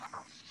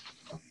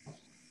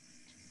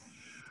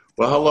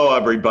Well, hello,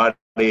 everybody.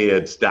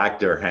 It's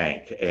Dr.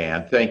 Hank,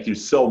 and thank you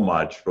so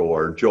much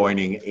for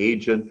joining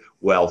Agent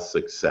Wealth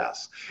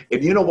Success.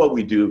 And you know what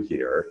we do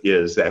here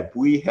is that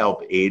we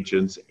help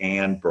agents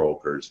and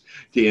brokers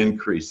to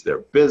increase their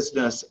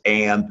business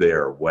and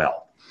their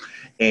wealth.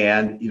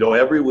 And,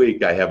 every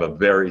week I have a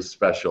very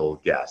special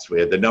guest. We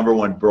had the number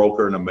one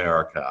broker in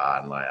America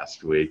on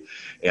last week.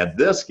 And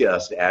this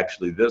guest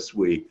actually this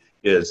week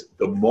is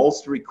the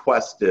most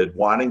requested,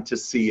 wanting to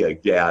see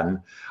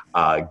again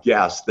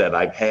guest that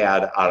I've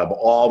had out of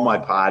all my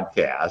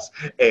podcasts.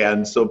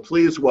 And so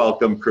please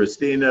welcome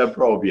Christina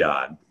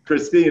Probian.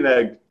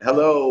 Christina,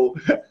 hello.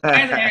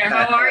 Hi there,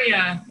 how are you?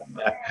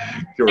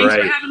 Great. Thanks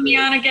for having me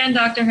on again,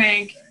 Dr.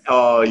 Hank.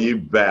 Oh, you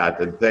bet.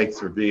 And thanks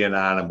for being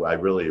on. And I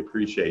really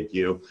appreciate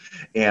you.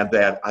 And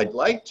that I'd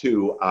like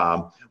to,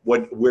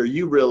 where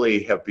you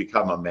really have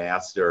become a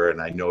master, and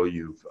I know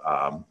you've,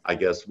 I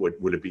guess,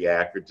 would it be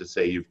accurate to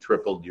say you've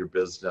tripled your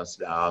business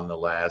now in the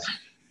last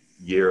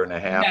year and a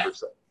half or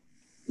so?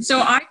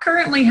 So I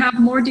currently have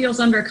more deals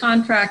under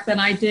contract than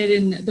I did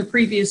in the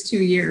previous 2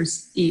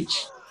 years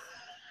each.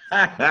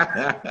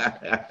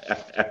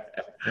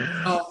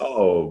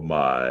 Oh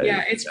my.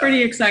 Yeah, it's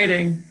pretty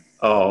exciting.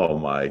 Oh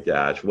my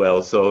gosh.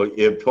 Well, so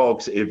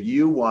if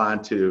you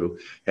want to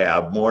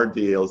have more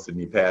deals than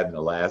you've had in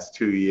the last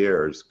 2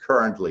 years,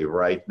 currently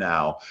right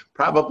now,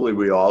 probably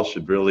we all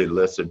should really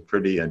listen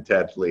pretty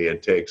intently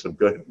and take some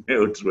good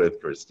notes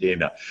with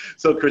Christina.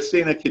 So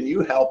Christina, can you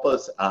help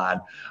us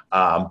on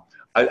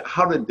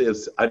how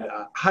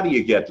do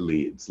you get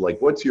leads?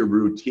 Like, what's your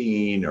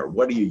routine, or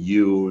what do you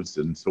use?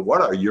 And so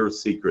what are your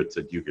secrets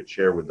that you could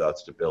share with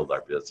us to build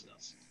our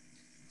business?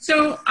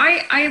 So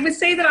I would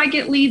say that I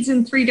get leads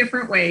in 3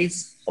 different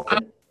ways. Okay.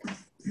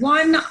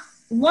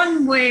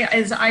 One way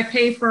is I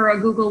pay for a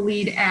Google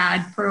Lead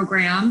ad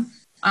program.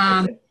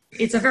 Okay.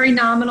 It's a very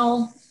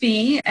nominal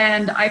fee,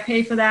 and I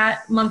pay for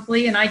that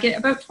monthly, and I get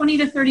about 20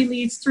 to 30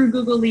 leads through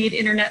Google Lead,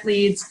 internet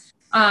leads,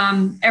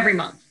 every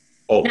month.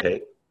 Okay.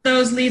 Now,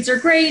 those leads are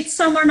great,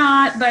 some are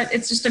not, but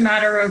it's just a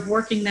matter of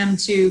working them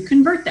to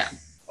convert them.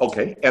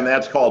 Okay, and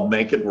that's called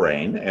Make It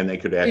Rain, and they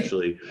could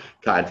actually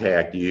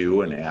contact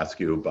you and ask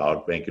you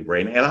about Make It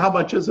Rain. And how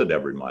much is it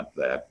every month?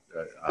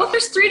 Well,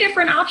 there's 3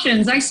 different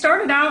options. I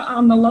started out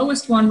on the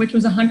lowest one, which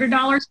was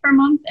 $100 per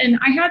month, and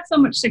I had so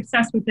much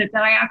success with it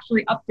that I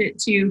actually upped it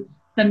to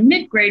the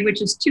mid-grade,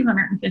 which is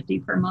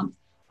 $250 per month.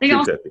 They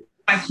also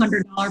have a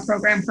 $500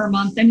 program per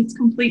month, and it's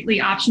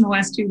completely optional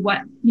as to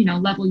what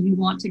level you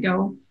want to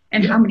go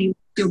and how many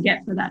you'll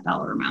get for that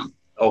dollar amount.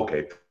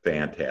 Okay,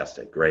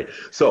 fantastic, great.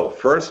 So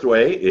first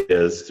way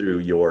is through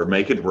your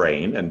Make It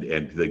Rain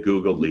and the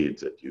Google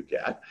Leads that you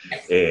get.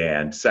 Yes.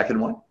 And second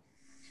one?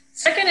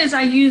 Second is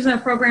I use a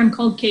program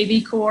called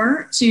KV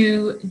Core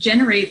to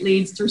generate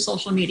leads through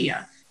social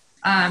media.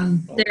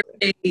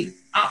 There's an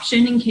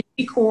option in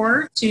KV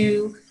Core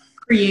to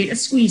create a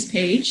squeeze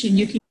page, and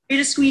you can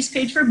create a squeeze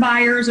page for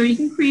buyers, or you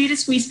can create a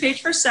squeeze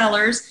page for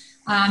sellers.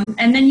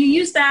 And then you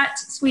use that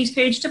squeeze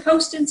page to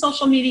post in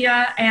social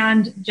media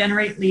and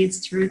generate leads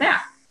through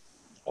that.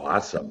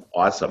 Awesome,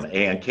 awesome.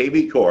 And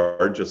KV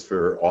Core, just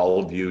for all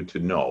of you to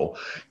know,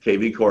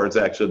 KV Core is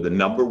actually the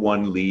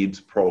 #1 leads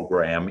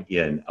program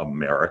in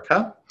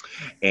America,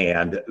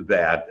 and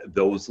that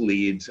those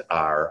leads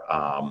are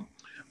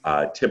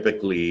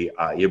typically,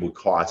 it would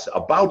cost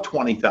about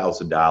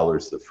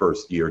 $20,000 the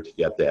first year to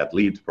get that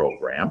leads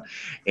program.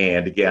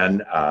 And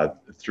again,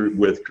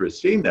 with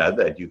Christina,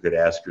 that you could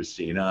ask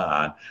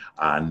Christina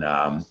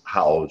on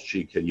how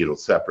she could,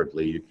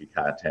 separately, you could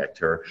contact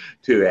her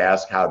to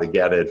ask how to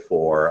get it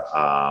for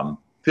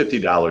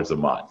 $50 a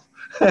month.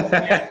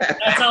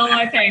 That's all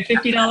I pay,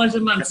 $50 a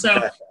month.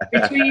 So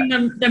between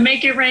the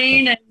Make It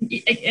Rain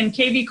and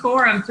KV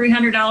Core, I'm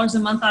 $300 a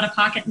month out of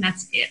pocket, and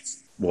that's it.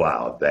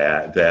 Wow,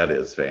 that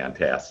is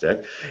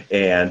fantastic.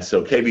 And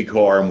so KV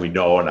Core, and we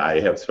know, and I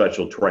have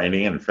special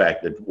training. And in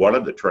fact, one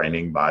of the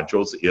training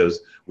modules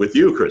is with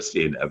you,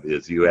 Christina,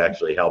 is you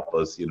actually help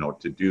us,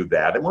 to do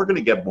that. And we're going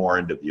to get more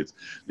into these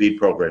lead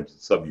programs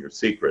and some of your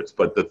secrets.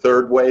 But the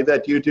third way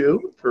that you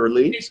do for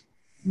leads?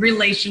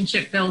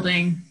 Relationship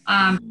building.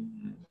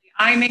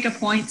 I make a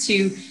point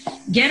to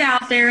get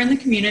out there in the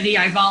community.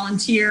 I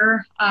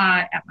volunteer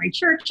at my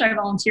church. I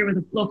volunteer with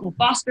a local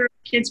foster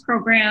kids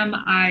program.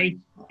 I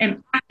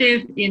am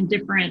active in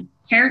different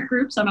parent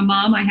groups. I'm a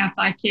mom. I have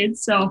 5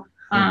 kids. So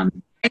I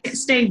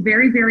stay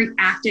very, very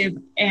active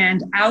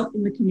and out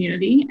in the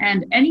community.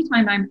 And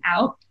anytime I'm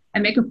out, I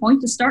make a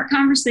point to start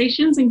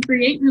conversations and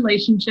create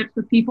relationships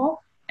with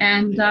people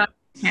and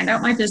hand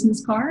out my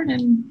business card.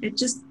 And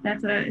it's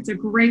a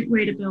great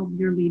way to build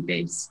your lead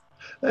base.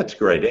 That's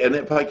great. And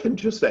if I can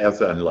just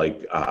ask on,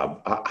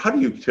 how do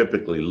you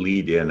typically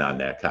lead in on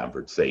that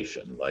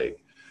conversation?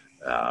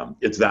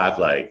 It's not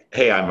like,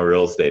 hey, I'm a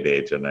real estate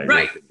agent. I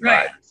right.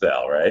 buy and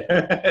sell, right?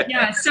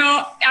 Yeah. So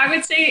I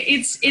would say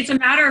it's a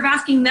matter of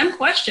asking them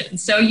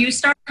questions. So you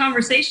start a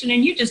conversation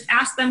and you just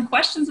ask them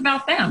questions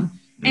about them.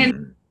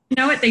 And you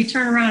know what? They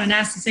turn around and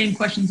ask the same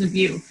questions of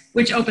you,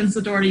 which opens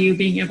the door to you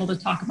being able to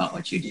talk about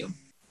what you do.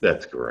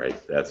 That's great.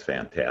 That's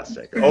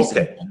fantastic. Pretty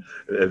Okay.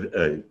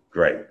 simple.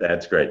 Great.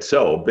 That's great.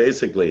 So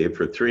basically,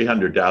 for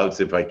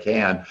 $300, if I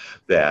can,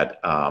 that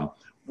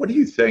what do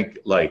you think?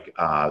 Like,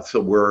 so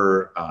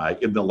we're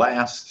in the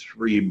last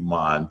 3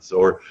 months,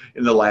 or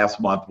in the last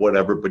month,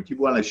 whatever. But you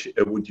want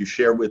to? Would you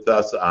share with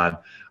us on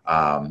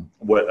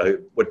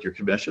what your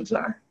commissions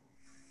are,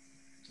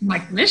 My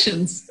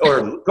commissions.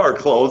 or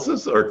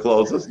closes,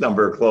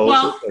 number of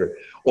closes, Well,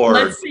 or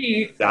let's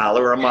see.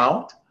 dollar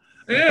amount?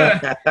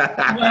 Ugh.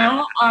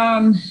 Well,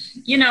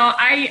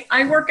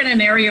 I work in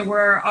an area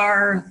where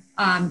our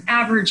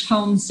average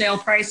home sale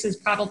price is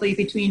probably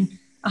between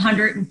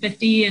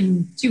 150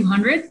 and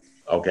 200.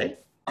 Okay.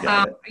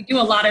 Got it. I do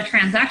a lot of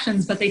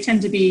transactions, but they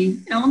tend to be,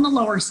 on the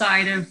lower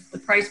side of the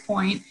price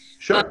point.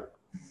 Sure.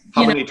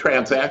 How many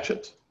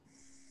transactions?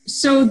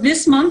 So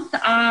this month,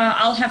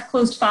 I'll have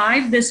closed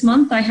 5 this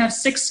month. I have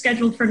 6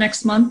 scheduled for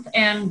next month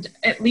and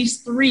at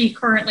least 3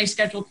 currently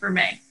scheduled for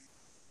May.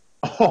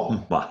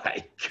 Oh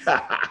my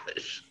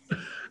gosh,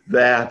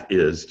 that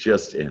is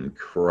just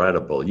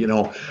incredible.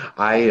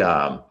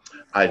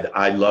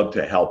 I love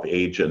to help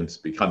agents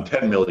become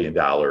 $10 million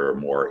or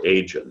more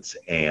agents,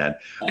 and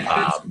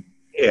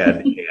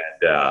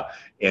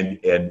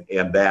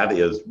and that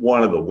is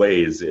one of the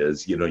ways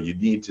is, you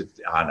need to,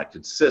 on a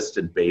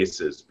consistent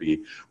basis,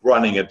 be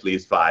running at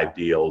least 5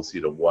 deals,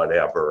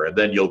 whatever, and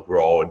then you'll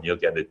grow and you'll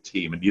get a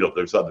team, and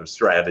there's other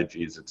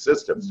strategies and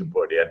systems to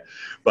put in,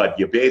 but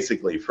you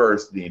basically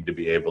first need to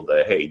be able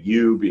to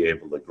be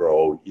able to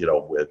grow,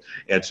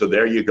 and so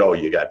there you go.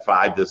 You got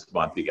 5 this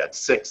month, you got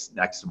 6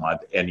 next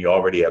month, and you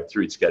already have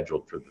 3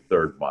 scheduled for the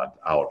 3rd month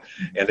out,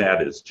 and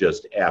that is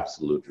just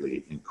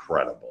absolutely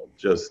incredible.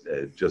 Just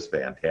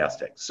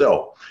fantastic.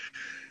 So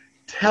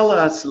tell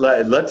us,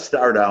 let's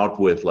start out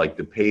with like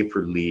the pay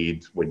per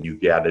leads when you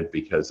get it,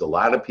 because a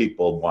lot of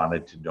people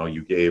wanted to know.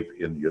 You gave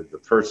in the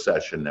first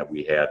session that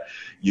we had,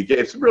 you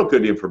gave some real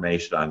good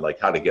information on like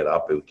how to get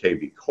up with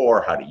KV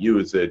Core, how to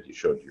use it. You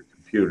showed your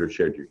computer,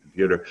 shared your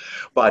computer.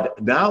 But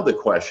now the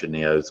question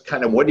is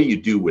kind of, what do you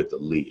do with the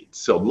leads?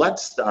 So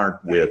let's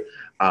start with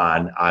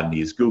on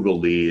these Google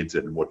leads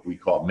and what we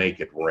call Make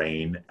It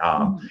Rain.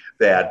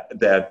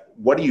 That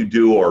what do you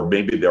do, or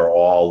maybe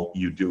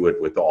you do it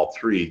with all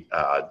 3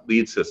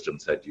 lead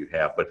systems that you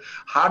have. But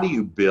how do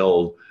you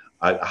build?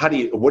 What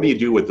do you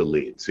do with the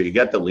lead? So you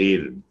get the lead,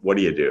 and what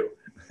do you do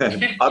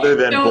other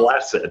than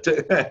bless it?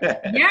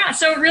 Yeah,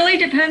 so it really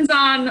depends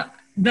on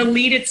the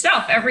lead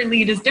itself. Every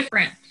lead is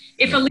different.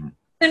 If a lead comes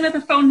in with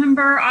a phone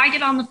number, I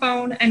get on the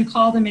phone and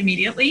call them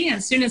immediately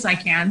as soon as I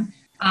can.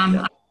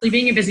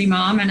 Being a busy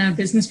mom and a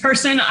business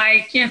person,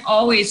 I can't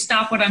always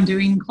stop what I'm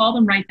doing and call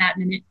them right that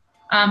minute.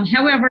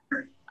 However,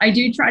 I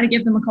do try to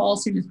give them a call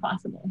as soon as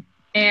possible.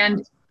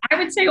 And I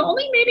would say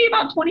only maybe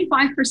about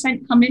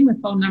 25% come in with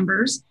phone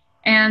numbers,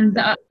 and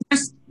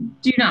just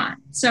do not.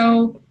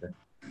 So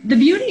the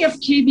beauty of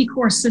KV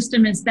Core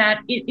system is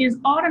that it is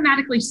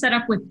automatically set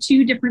up with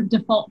 2 different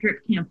default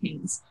drip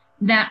campaigns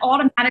that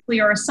automatically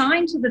are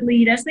assigned to the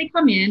lead as they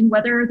come in,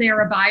 whether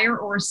they're a buyer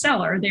or a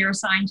seller. They are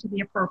assigned to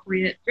the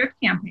appropriate drip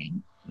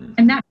campaign.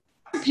 And that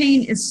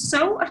campaign is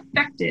so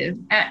effective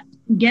at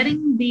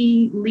getting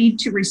the lead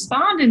to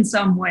respond in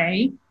some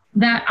way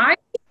that I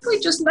basically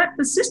just let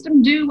the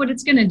system do what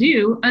it's going to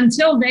do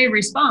until they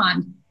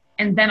respond,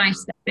 and then I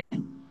step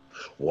in.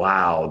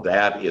 Wow,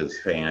 that is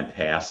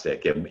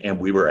fantastic. And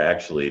we were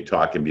actually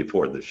talking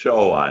before the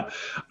show on,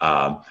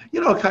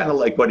 kind of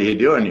like, what do you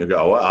do? And you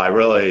go, well, I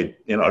really,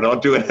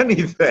 don't do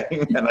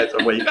anything. And I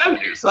said, well, you got to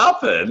do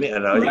something,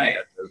 Right.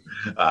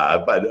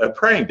 But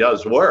praying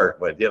does work,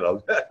 but,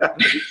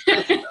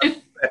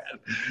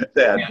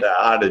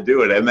 how to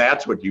do it. And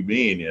that's what you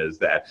mean is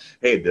that,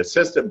 hey, the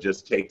system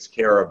just takes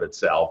care of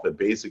itself. And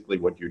basically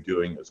what you're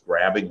doing is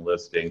grabbing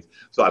listings.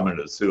 So I'm going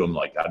to assume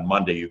like on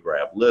Monday, you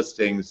grab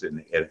listings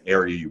in an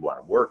area you want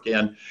to work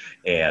in,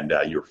 and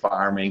you're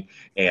farming.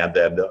 And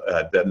then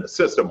the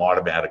system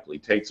automatically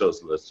takes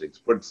those listings,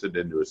 puts it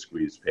into a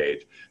squeeze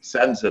page,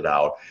 sends it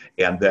out.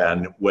 And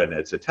then when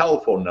it's a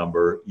telephone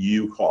number,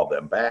 you call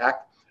them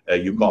back.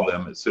 You call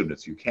them as soon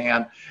as you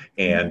can,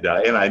 and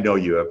I know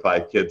you have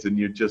 5 kids, and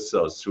you're just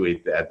so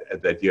sweet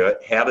that you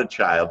had a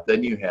child,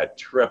 then you had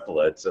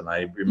triplets, and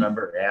I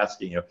remember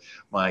asking you,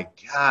 my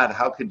God,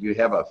 how could you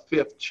have a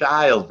 5th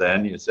child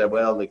then? You said,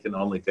 well, they can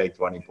only take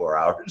 24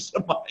 hours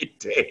of my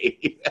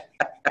day.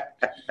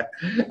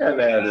 And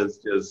that is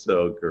just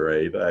so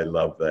great. I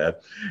love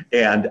that.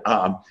 And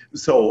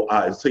so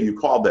you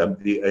call them,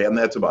 and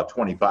that's about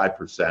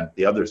 25%.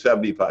 The other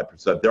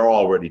 75%, they're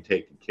already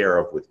taken care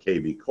of with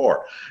KV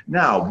Core.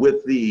 Now,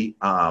 with the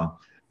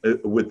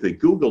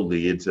Google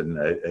leads and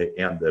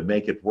the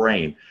Make It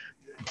Rain,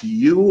 do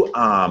you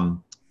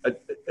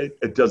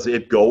does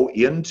it go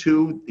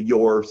into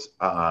your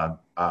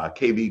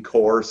KV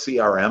Core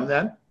CRM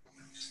then?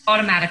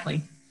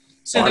 Automatically.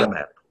 So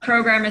automatically. The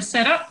program is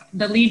set up,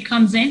 the lead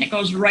comes in, it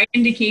goes right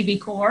into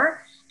KV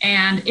Core,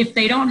 and if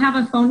they don't have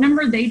a phone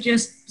number, they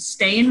just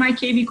stay in my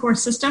KV Core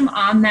system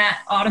on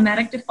that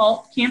automatic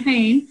default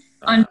campaign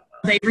until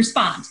they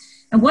respond.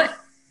 And what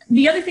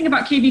the other thing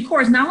about KB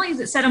Core is not only does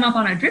it set them up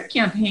on a drip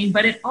campaign,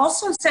 but it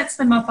also sets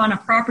them up on a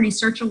property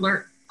search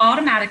alert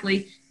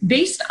automatically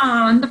based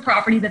on the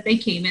property that they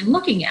came in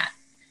looking at.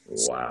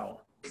 Wow.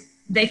 So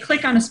they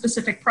click on a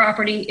specific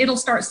property, it'll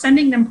start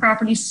sending them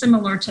properties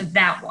similar to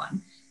that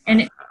one.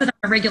 And it's on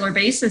a regular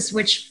basis,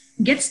 which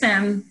gets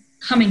them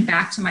coming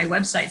back to my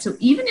website. So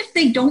even if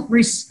they don't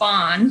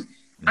respond,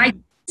 I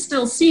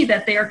still see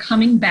that they are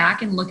coming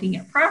back and looking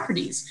at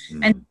properties.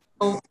 And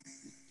so,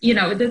 you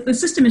know, the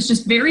system is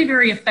just very,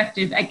 very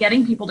effective at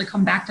getting people to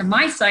come back to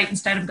my site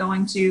instead of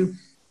going to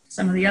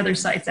some of the other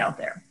sites out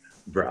there.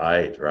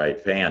 Right, right.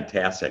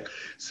 Fantastic.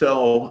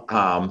 So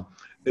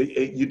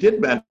you did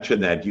mention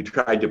that you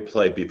tried to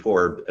play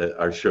before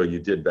our show, you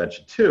did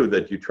mention too,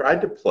 that you tried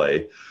to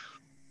play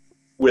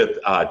with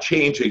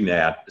changing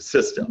that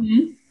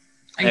system.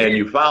 And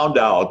you found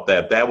out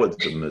that that was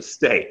a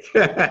mistake,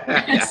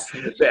 Yes.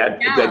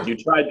 that you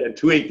tried to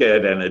tweak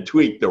it and it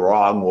tweaked the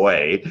wrong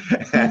way.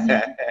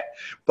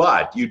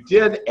 But you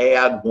did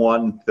add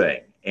one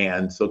thing.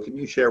 And so can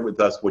you share with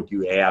us what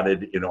you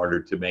added in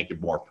order to make it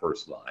more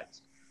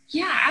personalized?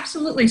 Yeah,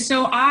 absolutely.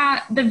 So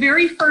the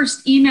very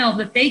first email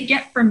that they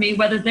get from me,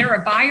 whether they're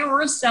a buyer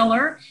or a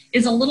seller,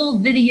 is a little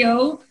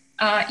video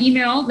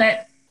email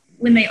that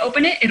when they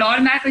open it, it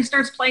automatically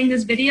starts playing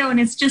this video, and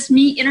it's just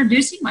me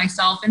introducing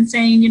myself and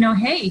saying, you know,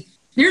 hey,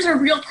 there's a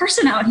real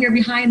person out here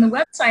behind the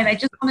website. I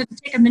just wanted to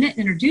take a minute and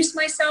introduce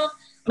myself,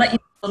 let you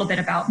know a little bit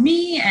about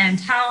me and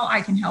how I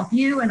can help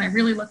you, and I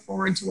really look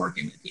forward to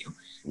working with you.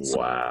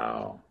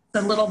 Wow. So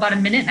it's a little about a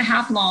minute and a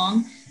half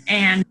long,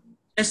 and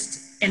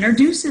just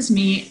introduces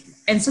me,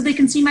 and so they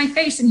can see my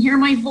face and hear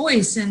my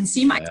voice and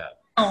see my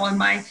tone and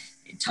my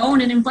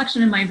tone and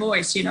inflection in my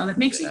voice, you know, that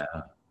makes it.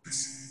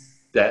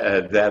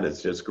 That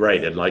is just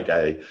great. And like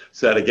I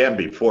said again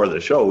before the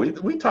show,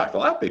 we talked a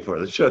lot before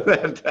the show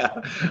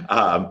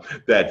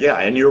that yeah,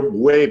 and you're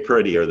way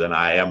prettier than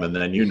I am. And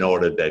then you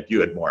noted that you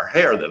had more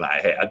hair than I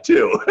had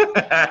too.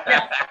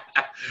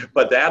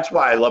 But that's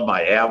why I love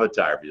my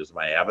avatar, because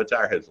my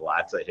avatar has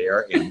lots of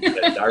hair and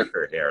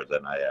darker hair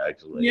than I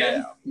actually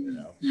have. You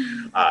know,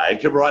 I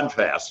can run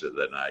faster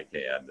than I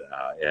can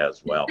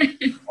as well.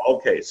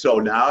 Okay, so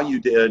now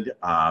you did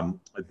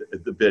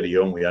the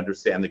video, and we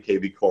understand the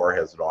KB Core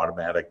has an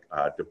automatic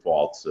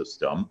default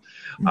system.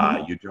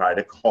 You try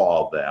to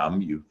call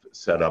them. You've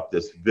set up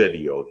this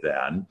video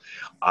then.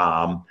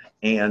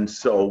 And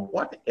so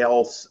what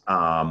else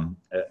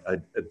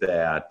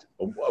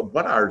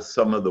what are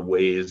some of the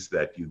ways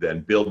that you then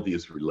build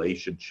these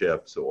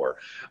relationships, or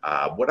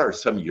what are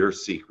some of your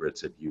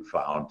secrets that you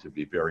found to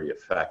be very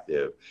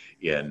effective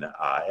in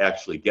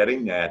actually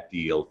getting that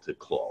deal to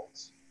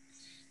close?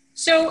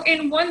 So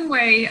in one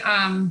way,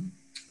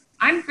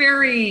 I'm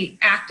very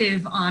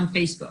active on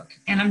Facebook,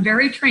 and I'm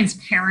very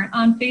transparent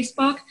on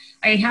Facebook.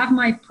 I have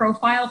my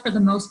profile for the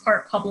most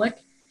part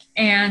public,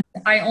 and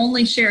I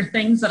only share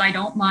things that I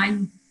don't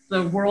mind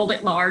the world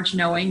at large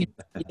knowing.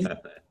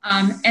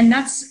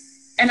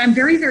 And I'm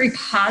very, very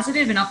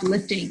positive and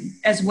uplifting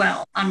as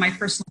well on my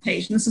personal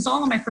page. And this is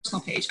all on my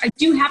personal page. I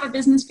do have a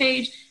business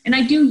page, and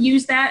I do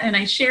use that, and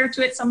I share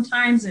to it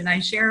sometimes, and I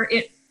share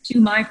it to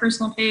my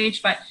personal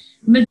page. But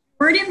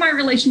majority of my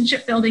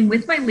relationship building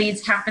with my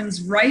leads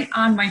happens right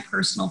on my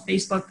personal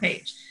Facebook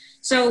page.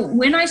 So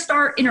when I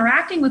start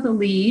interacting with a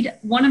lead,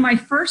 one of my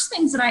first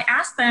things that I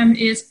ask them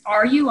is,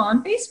 are you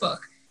on Facebook?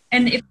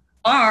 And if they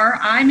are,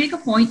 I make a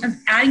point of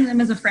adding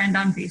them as a friend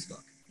on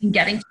Facebook and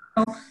getting to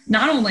know,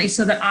 not only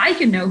so that I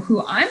can know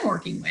who I'm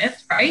working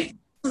with, right?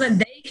 So that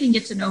they can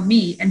get to know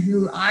me and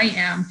who I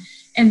am.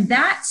 And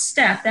that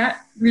step,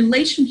 that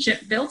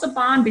relationship builds a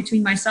bond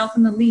between myself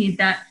and the lead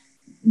that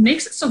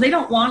makes it so they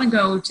don't want to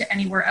go to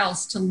anywhere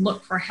else to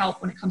look for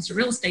help when it comes to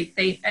real estate.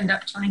 They end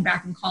up turning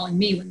back and calling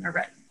me when they're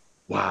ready.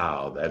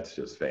 Wow, that's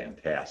just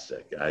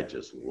fantastic. I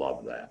just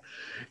love that.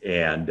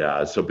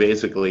 And so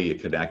basically you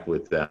connect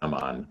with them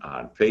on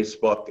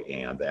Facebook,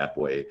 and that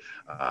way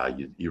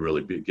you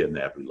really begin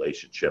that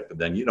relationship. And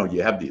then, you know,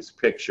 you have these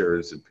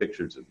pictures, and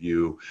pictures of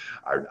you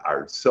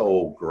are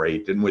so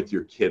great, and with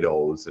your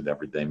kiddos and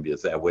everything,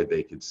 because that way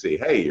they can see,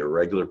 hey, you're a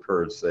regular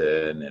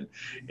person,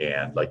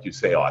 and like you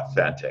say,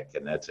 authentic.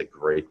 And that's a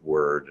great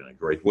word, and a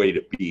great way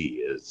to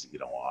be is, you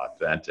know,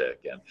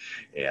 authentic.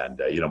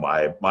 And you know,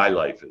 my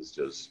life is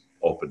just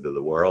open to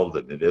the world,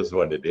 and it is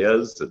what it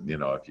is. And, you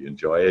know, if you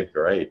enjoy it,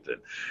 great.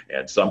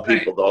 And some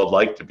people don't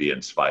like to be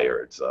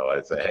inspired. So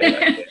I say,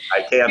 hey,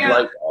 I can't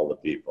like all the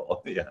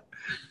people. Yeah.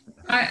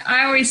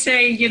 I always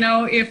say, you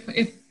know,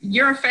 if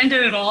you're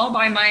offended at all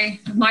by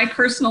my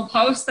personal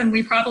post, then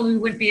we probably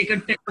wouldn't be a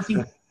good fit for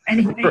you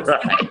anyway. Right. So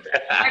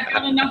I've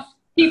got enough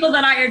people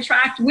that I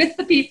attract with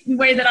the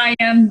way that I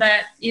am,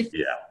 that if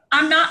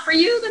I'm not for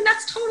you, then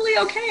that's totally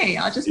okay.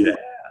 I'll just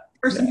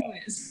person who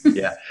is.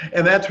 Yeah,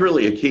 and that's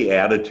really a key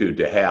attitude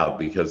to have,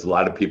 because a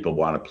lot of people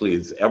want to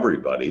please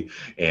everybody,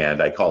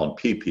 and I call them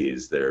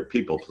PPs. They're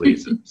people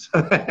pleasers,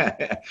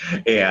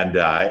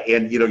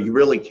 and you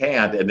really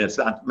can't, and it's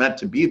not meant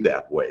to be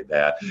that way.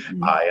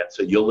 And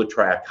so you'll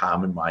attract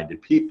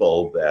common-minded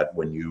people that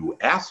when you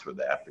ask for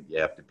that, but you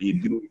have to be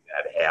doing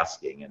that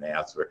asking and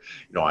ask for.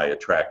 I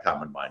attract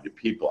common-minded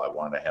people. I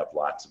want to have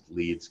lots of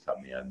leads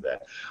come in.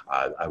 That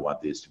I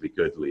want these to be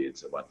good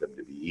leads. I want them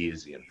to be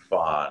easy and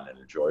fun and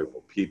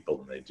enjoyable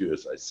people, and they do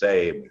as I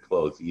say, and we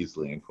close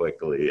easily and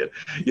quickly. And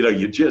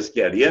you just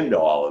get into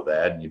all of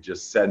that, and you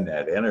just send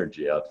that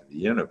energy out to the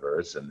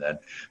universe, and then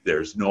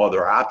there's no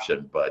other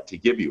option but to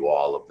give you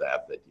all of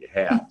that you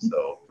have.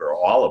 So for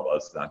all of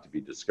us not to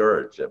be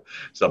discouraged if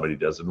somebody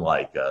doesn't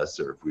like us,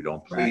 or if we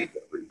don't please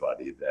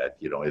everybody, that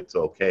it's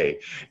okay,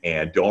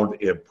 and don't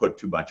put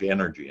too much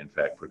energy. In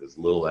fact, put as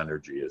little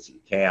energy as you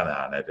can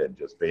on it, and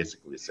just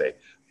basically say,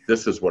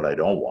 this is what I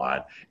don't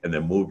want, and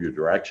then move your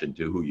direction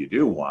to who you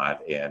do want.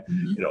 And,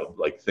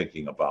 like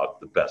thinking about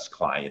the best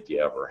client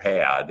you ever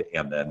had,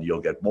 and then you'll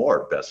get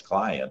more best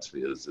clients,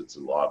 because it's a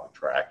law of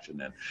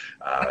attraction, and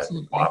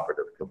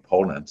cooperative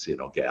components,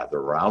 gather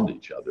around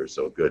each other.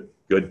 So good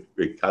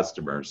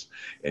customers,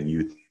 and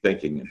you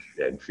thinking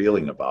and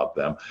feeling about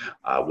them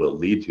will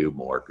lead to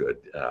more good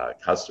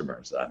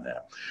customers on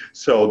that.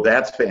 So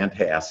that's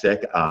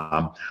fantastic.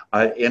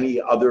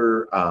 Any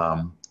other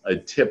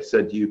tips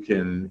that you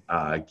can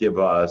give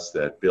us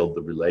that build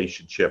the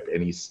relationship?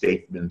 Any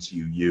statements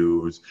you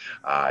use?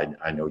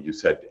 I know you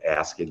said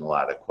asking a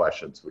lot of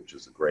questions, which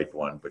is a great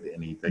one, but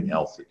anything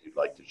else that you'd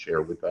like to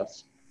share with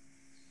us?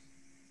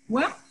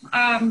 Well,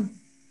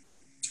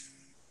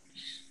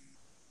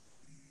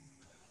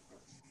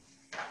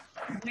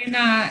 when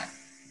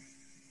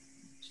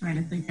trying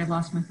to think, I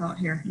lost my thought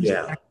here.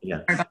 Yeah.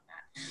 Sorry about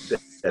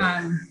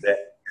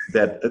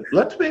that.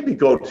 Let's maybe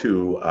go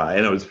to, I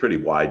know it's pretty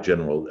wide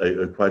general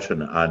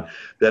question on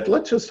that.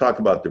 Let's just talk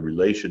about the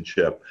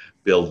relationship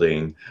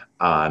building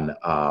on,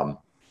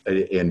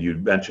 and you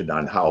mentioned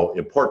on how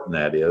important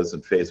that is,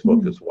 and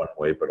Facebook is one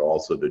way, but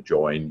also to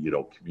join,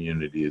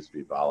 communities,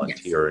 be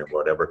volunteering,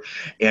 whatever.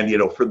 And,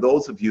 for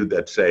those of you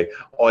that say,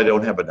 oh, I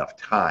don't have enough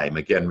time,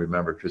 again,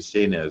 remember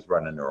Christina is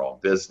running her own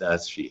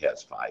business. She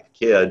has 5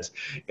 kids.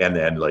 And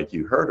then, like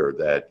you heard her,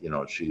 that,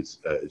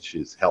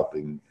 she's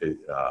helping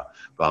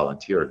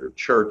volunteer at her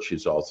church.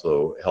 She's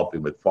also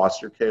helping with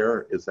foster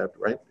care. Is that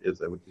right? Is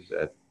that what you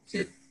said?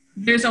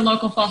 There's a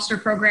local foster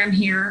program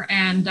here,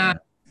 and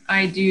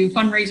I do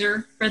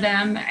fundraiser for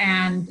them,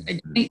 and I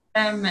donate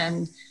them,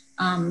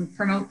 and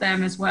promote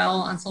them as well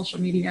on social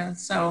media.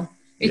 So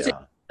it's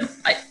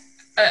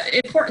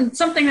important,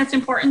 something that's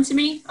important to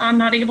me. I'm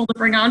not able to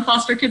bring on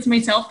foster kids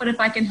myself, but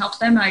if I can help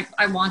them,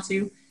 I want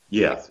to.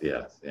 Yes.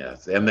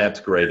 And that's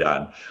great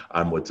on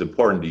what's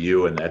important to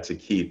you. And that's a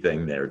key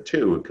thing there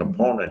too. A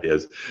component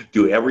is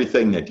do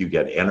everything that you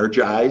get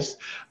energized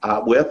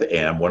with.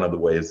 And one of the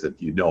ways that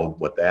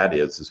what that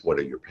is what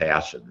are your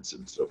passions?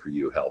 And so for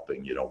you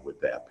helping, with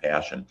that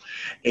passion.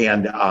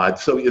 And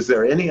so is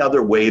there any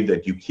other way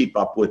that you keep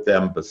up with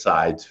them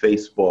besides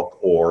Facebook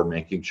or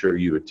making sure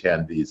you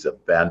attend these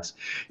events?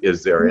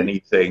 Is there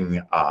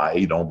anything,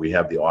 we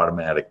have the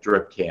automatic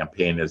drip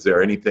campaign. Is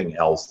there anything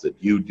else that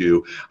you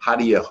do? How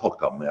do you hook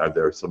them? Are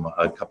there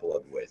a couple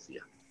of ways?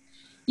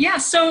 Yeah,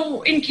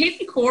 so in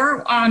KP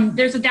Core,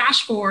 there's a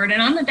dashboard,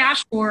 and on the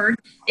dashboard,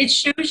 it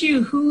shows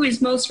you who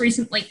is most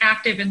recently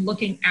active in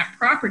looking at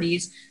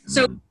properties.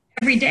 So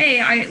every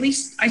day,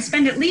 I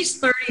spend at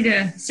least 30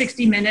 to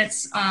 60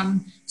 minutes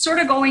sort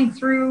of going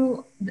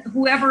through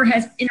whoever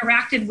has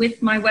interacted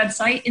with my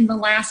website in the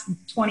last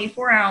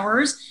 24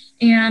 hours,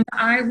 and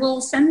I will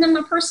send them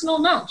a personal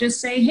note.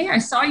 Just say, hey, I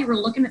saw you were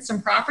looking at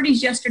some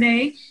properties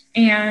yesterday,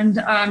 and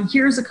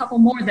here's a couple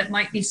more that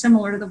might be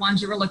similar to the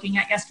ones you were looking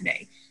at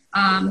yesterday.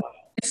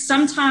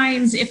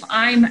 Sometimes if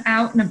I'm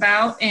out and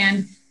about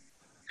and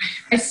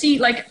I see,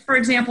 like, for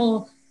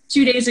example,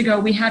 2 days ago,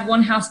 we had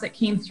one house that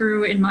came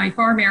through in my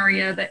farm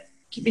area that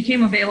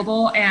became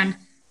available. And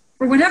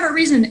for whatever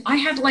reason, I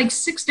had like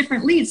 6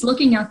 different leads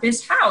looking at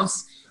this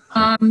house.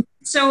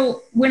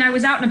 So when I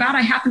was out and about,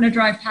 I happened to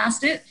drive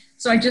past it.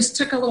 So I just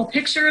took a little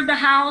picture of the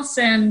house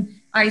and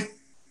I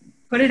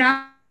put it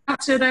out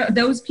to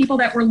those people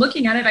that were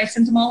looking at it. I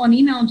sent them all an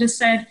email and just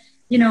said,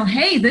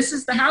 hey, this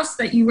is the house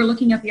that you were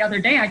looking at the other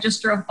day. I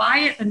just drove by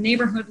it. The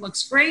neighborhood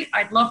looks great.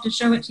 I'd love to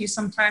show it to you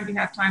sometime if you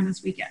have time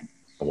this weekend.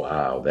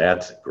 Wow,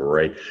 that's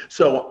great.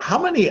 So how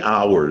many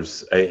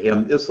hours,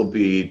 and this will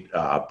be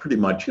pretty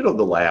much, the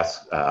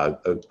last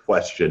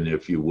question,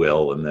 if you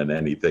will, and then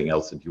anything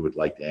else that you would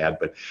like to add,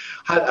 but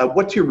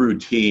what's your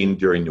routine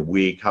during the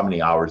week? How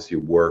many hours do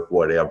you work,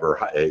 whatever,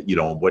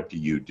 what do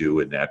you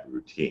do in that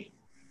routine?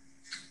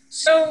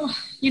 So,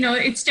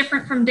 it's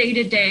different from day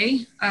to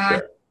day,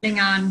 Sure. depending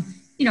on,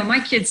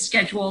 my kids'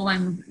 schedule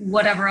and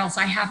whatever else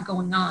I have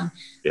going on.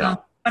 Yeah.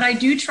 But I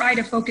do try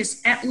to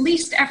focus at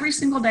least every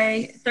single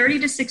day, 30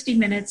 to 60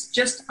 minutes,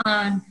 just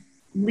on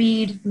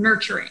lead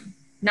nurturing,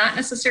 not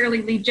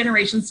necessarily lead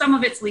generation. Some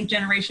of it's lead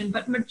generation,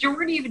 but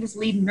majority of it is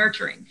lead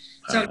nurturing.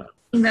 So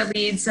the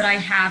leads that I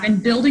have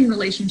and building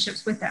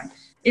relationships with them.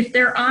 If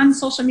they're on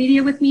social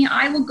media with me,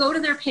 I will go to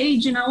their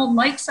page and I will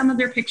like some of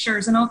their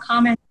pictures and I'll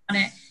comment on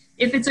it.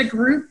 If it's a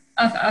group,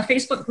 a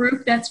Facebook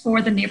group that's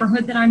for the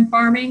neighborhood that I'm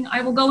farming,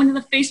 I will go into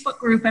the Facebook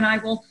group and I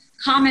will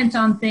comment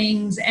on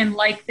things and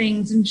like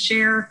things and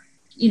share,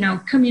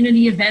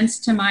 community events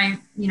to my,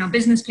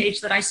 business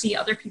page that I see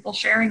other people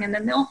sharing, and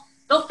then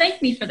they'll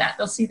thank me for that.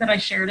 They'll see that I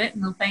shared it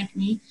and they'll thank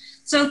me.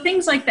 So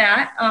things like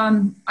that,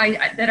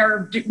 that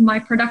are my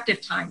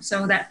productive time.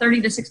 So that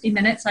 30 to 60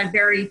 minutes, I'm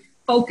very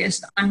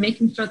focused on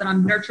making sure that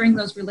I'm nurturing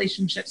those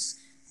relationships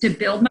to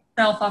build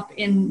myself up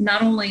in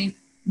not only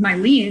my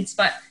leads,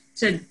 but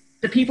to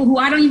the people who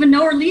I don't even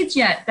know are leads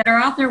yet that are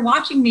out there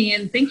watching me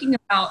and thinking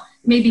about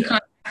maybe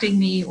contacting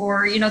me,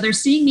 or, they're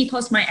seeing me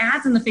post my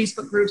ads in the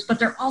Facebook groups, but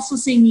they're also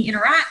seeing me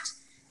interact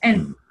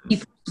and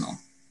be personal.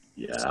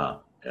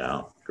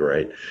 Yeah,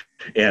 great.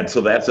 And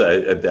so that's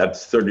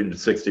 30 to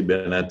 60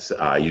 minutes.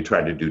 You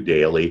try to do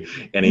daily.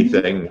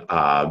 Anything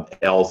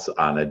else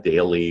on a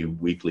daily,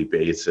 weekly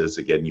basis?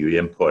 Again, you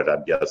input,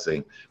 I'm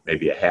guessing,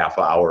 maybe a half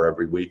hour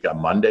every week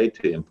on Monday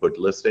to input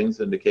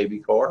listings into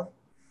KV Core?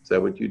 Is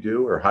that what you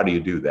do, or how do you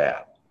do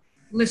that?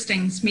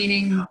 Listings,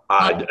 meaning?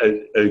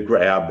 You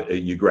grab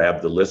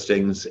the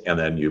listings and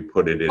then you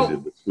put it into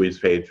the squeeze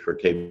page for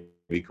KV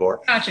Core.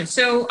 Gotcha.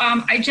 So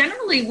I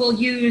generally will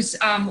use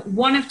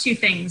one of two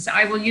things.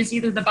 I will use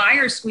either the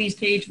buyer squeeze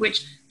page,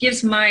 which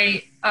gives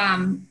my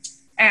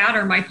ad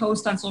or my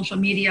post on social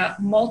media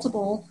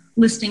multiple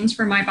listings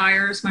for my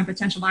buyers, my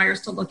potential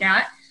buyers to look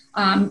at.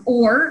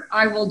 Or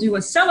I will do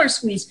a seller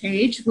squeeze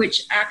page,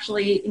 which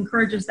actually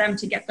encourages them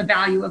to get the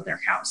value of their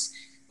house.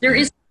 There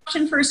is an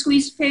option for a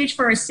squeeze page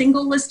for a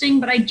single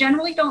listing, but I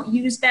generally don't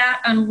use that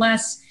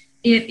unless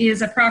it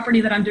is a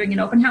property that I'm doing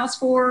an open house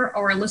for,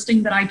 or a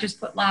listing that I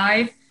just put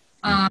live.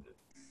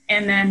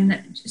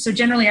 So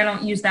generally I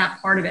don't use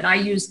that part of it. I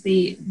use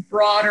the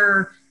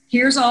broader,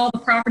 here's all the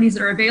properties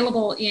that are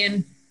available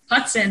in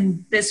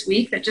Hudson this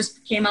week that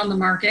just came on the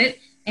market,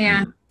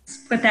 and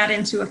put that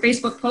into a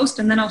Facebook post,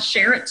 and then I'll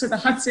share it to the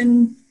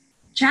Hudson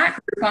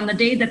chat group on the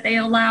day that they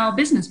allow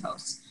business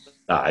posts.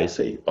 I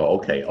see.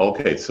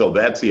 Okay. So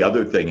that's the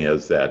other thing,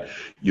 is that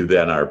you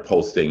then are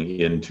posting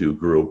into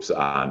groups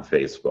on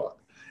Facebook.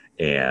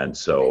 And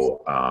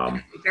so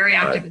very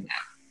active in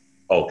that.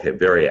 Okay,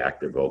 very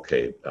active.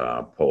 Okay,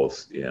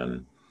 post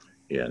in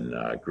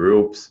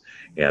groups,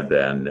 and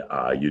then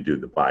you do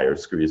the buyer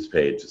squeeze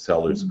page, the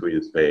seller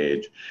squeeze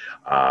page,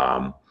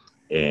 and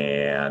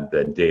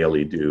then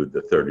daily do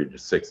the 30 to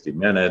 60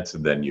 minutes,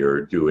 and then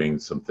you're doing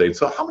some things.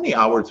 So how many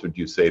hours would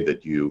you say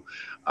that you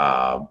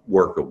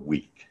work a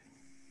week?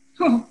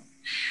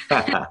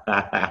 That's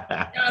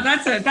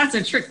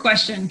a trick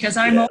question, because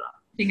I'm always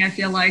working, I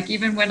feel like,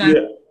 even when I'm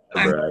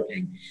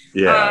working.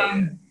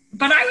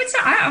 But I would say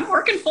I'm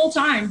working full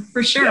time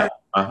for sure.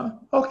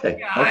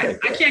 Okay. I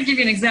can't give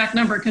you an exact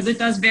number because it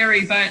does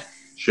vary, but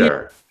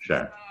sure.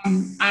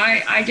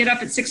 I get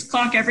up at 6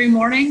 o'clock every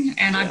morning,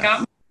 and I've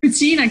got my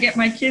routine. I get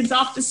my kids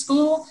off to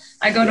school.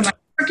 I go to my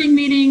working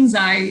meetings.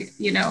 I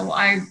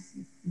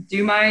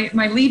do my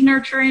lead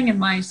nurturing and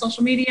my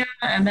social media,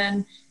 and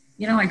then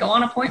I go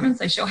on appointments.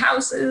 I show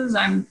houses.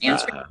 I'm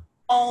answering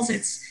calls.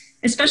 It's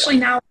especially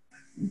now,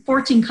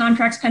 14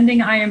 contracts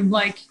pending. I am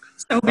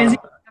so busy.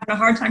 I have a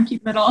hard time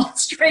keeping it all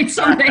straight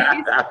some days.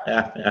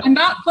 I'm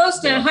not close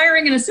to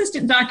hiring an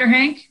assistant, Dr.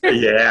 Hank.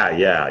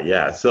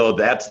 Yeah. So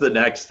that's the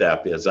next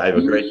step. Is I have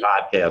a great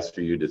podcast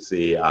for you to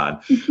see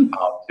on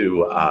how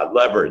to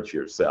leverage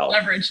yourself.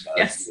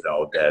 Yes.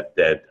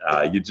 That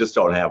you just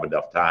don't have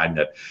enough time.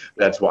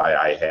 That's why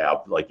I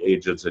have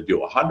agents that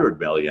do 100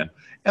 million.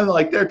 And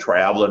they're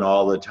traveling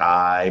all the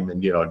time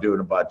and, doing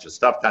a bunch of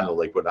stuff, kind of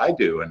like what I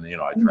do. And,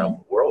 I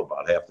travel the world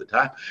about half the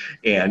time.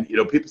 And,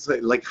 people say,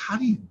 how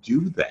do you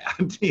do that?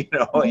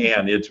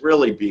 And it's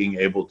really being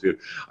able to,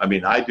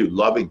 I do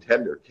loving,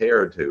 tender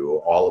care to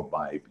all of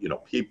my,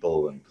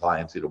 people and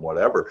clients,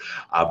 whatever.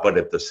 But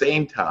at the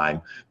same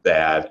time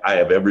that I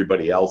have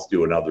everybody else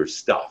doing other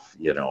stuff,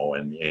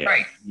 and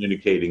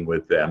communicating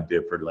with them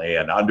differently,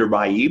 and under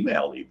my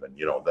email even,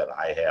 that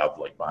I have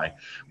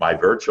my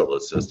virtual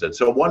assistant.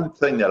 So one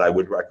thing that I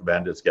would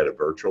recommend is get a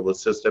virtual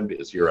assistant,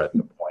 because you're at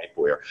the point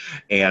where,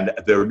 and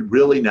they're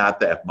really not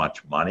that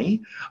much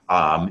money.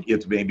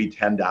 It's maybe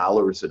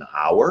 $10 an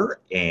hour.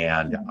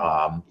 And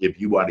if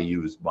you want to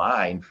use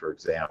mine, for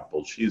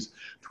example, she's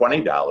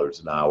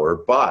 $20 an hour,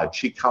 but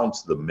she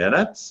counts the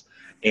minutes.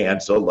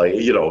 And so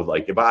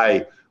if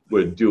I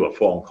would do a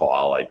phone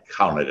call, I'd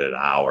count it an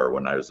hour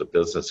when I was a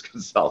business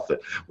consultant.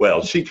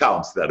 Well, she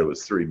counts that it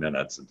was 3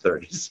 minutes and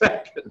 30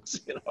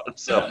 seconds,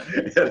 so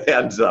it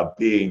ends up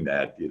being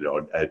that,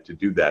 to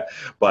do that.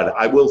 But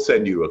I will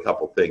send you a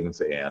couple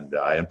things, and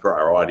for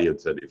our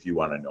audience, that if you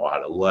want to know how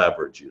to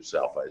leverage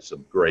yourself, I have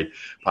some great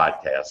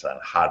podcasts on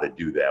how to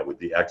do that with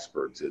the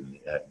experts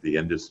in the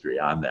industry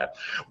on that.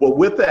 Well,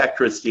 with that,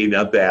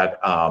 Christina,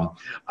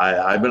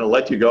 I'm going to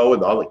let you go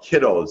with all the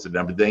kiddos and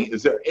everything.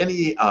 Is there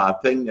any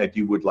thing that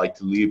you would like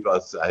to leave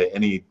us,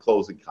 any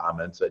closing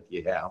comments that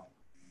you have?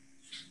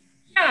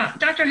 Yeah,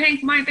 Dr.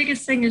 Hank, my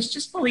biggest thing is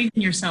just believe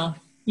in yourself.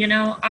 You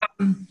know,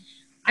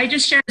 I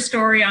just shared a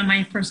story on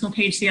my personal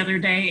page the other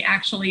day,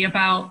 actually,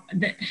 about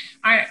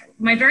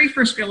my very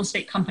first real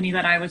estate company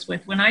that I was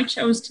with. When I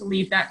chose to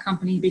leave that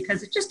company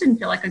because it just didn't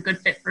feel like a good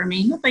fit for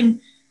me,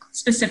 nothing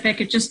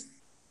specific, it just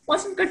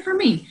wasn't good for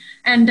me.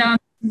 And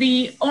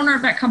the owner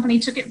of that company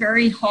took it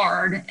very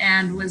hard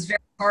and was very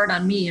hard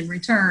on me in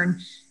return,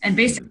 and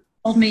basically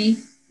told me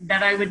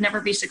that I would never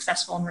be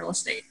successful in real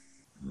estate.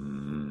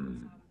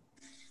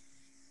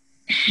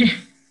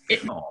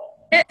 It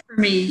hit for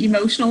me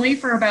emotionally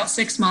for about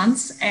 6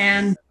 months.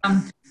 And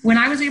when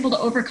I was able to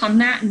overcome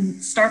that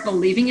and start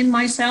believing in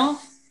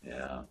myself,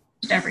 Yeah.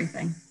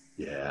 everything.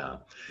 Yeah.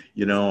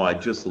 You know, I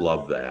just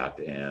love that.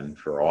 And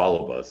for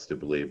all of us to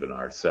believe in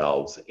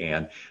ourselves.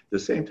 And at the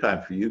same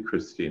time for you,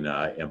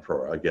 Christina, and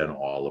for, again,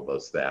 all of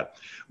us, that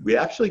we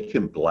actually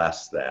can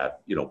bless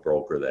that, you know,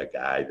 broker, that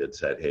guy that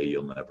said, hey,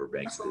 you'll never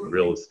make it in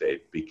real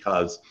estate,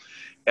 because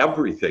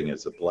everything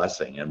is a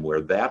blessing. And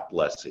where that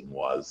blessing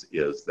was,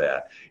 is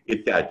that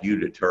it got you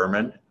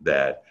determined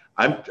that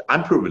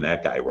I'm proving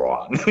that guy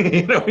wrong.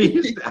 You know,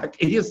 he's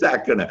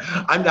not gonna,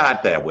 I'm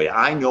not that way.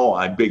 I know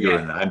I'm bigger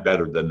and I'm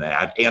better than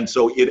that. And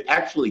so it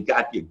actually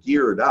got you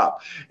geared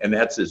up. And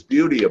that's this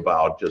beauty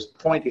about just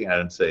pointing at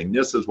it and saying,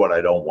 this is what I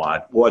don't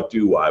want. What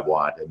do I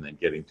want? And then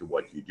getting to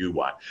what you do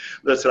want.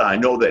 Listen, I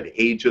know that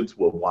agents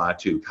will want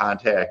to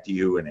contact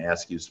you and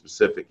ask you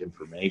specific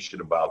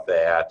information about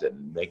that,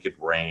 and Make It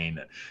Rain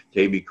and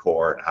KV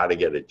Core and how to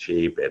get it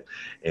cheap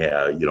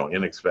and you know,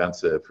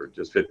 inexpensive for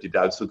just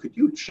 $50. So could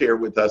you share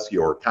with us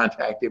your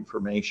contact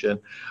information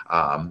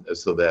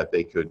so that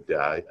they could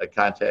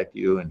contact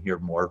you and hear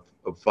more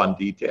fun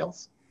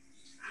details?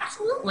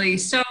 Absolutely.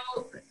 So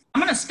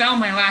I'm going to spell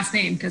my last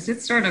name because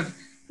it's sort of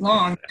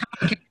long.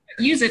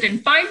 Use it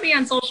and find me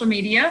on social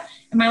media.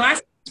 And my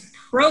last name is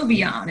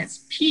Probyon. It's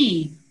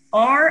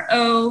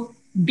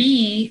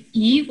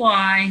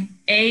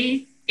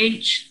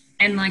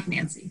Probeyahn, like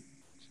Nancy.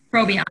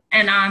 Probyon.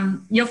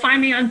 And you'll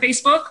find me on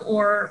Facebook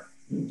or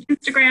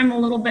Instagram a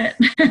little bit.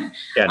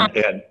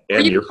 And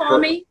you can call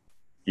me.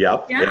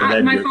 Yep.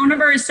 Yeah, my phone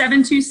number is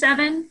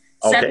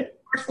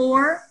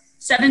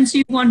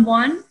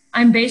 727-744-7211.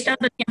 I'm based out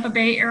of the Tampa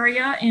Bay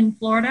area in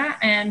Florida,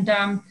 and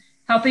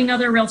helping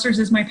other realtors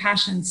is my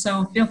passion.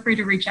 So feel free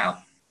to reach out.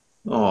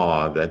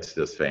 Oh, that's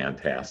just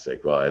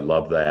fantastic. Well, I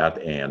love that.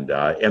 And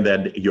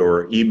then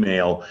your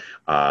email,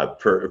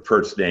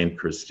 first name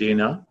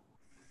Christina,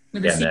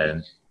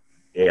 and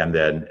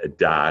then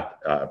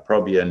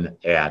Probyon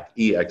at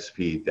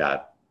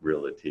exp.realty.com.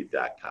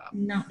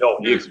 No,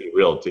 EXP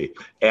Realty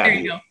at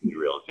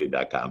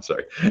EXPRealty.com.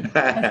 Sorry.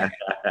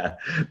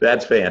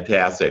 That's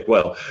fantastic.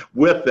 Well,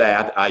 with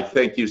that, I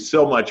thank you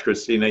so much,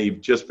 Christina.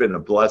 You've just been a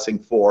blessing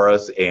for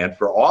us and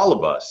for all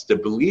of us to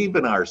believe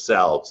in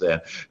ourselves,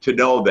 and to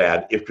know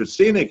that if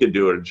Christina could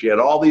do it, and she had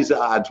all these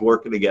odds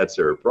working against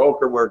her,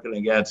 broker working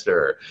against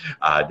her,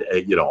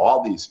 you know,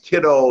 all these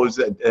kiddos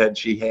that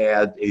she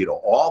had, you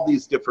know, all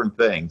these different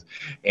things.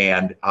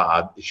 And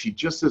she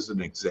just is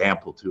an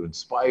example to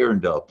inspire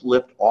and to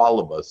uplift all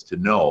of us to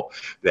know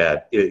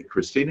that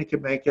Christina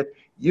can make it,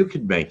 you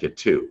can make it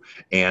too.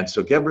 And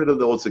so get rid of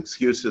those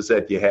excuses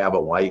that you have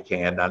on why you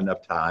can't, not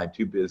enough time,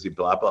 too busy,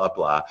 blah, blah,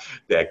 blah.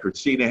 That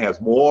Christina has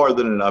more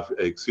than enough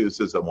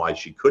excuses on why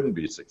she couldn't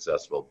be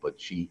successful, but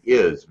she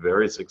is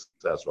very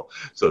successful.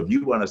 So if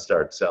you want to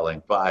start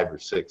selling 5 or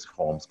 6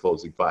 homes,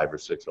 closing 5 or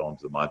 6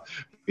 homes a month,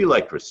 be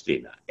like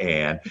Christina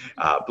and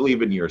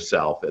believe in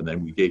yourself. And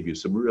then we gave you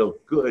some real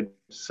good,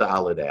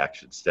 solid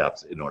action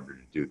steps in order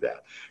to do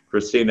that.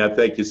 Christina,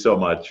 thank you so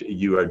much.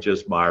 You are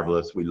just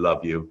marvelous. We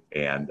love you,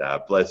 and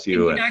bless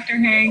you. Thank you, Dr.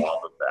 Hank. All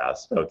the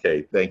best.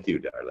 Okay, thank you,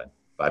 darling.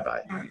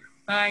 Bye-bye.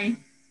 Bye.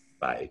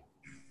 Bye.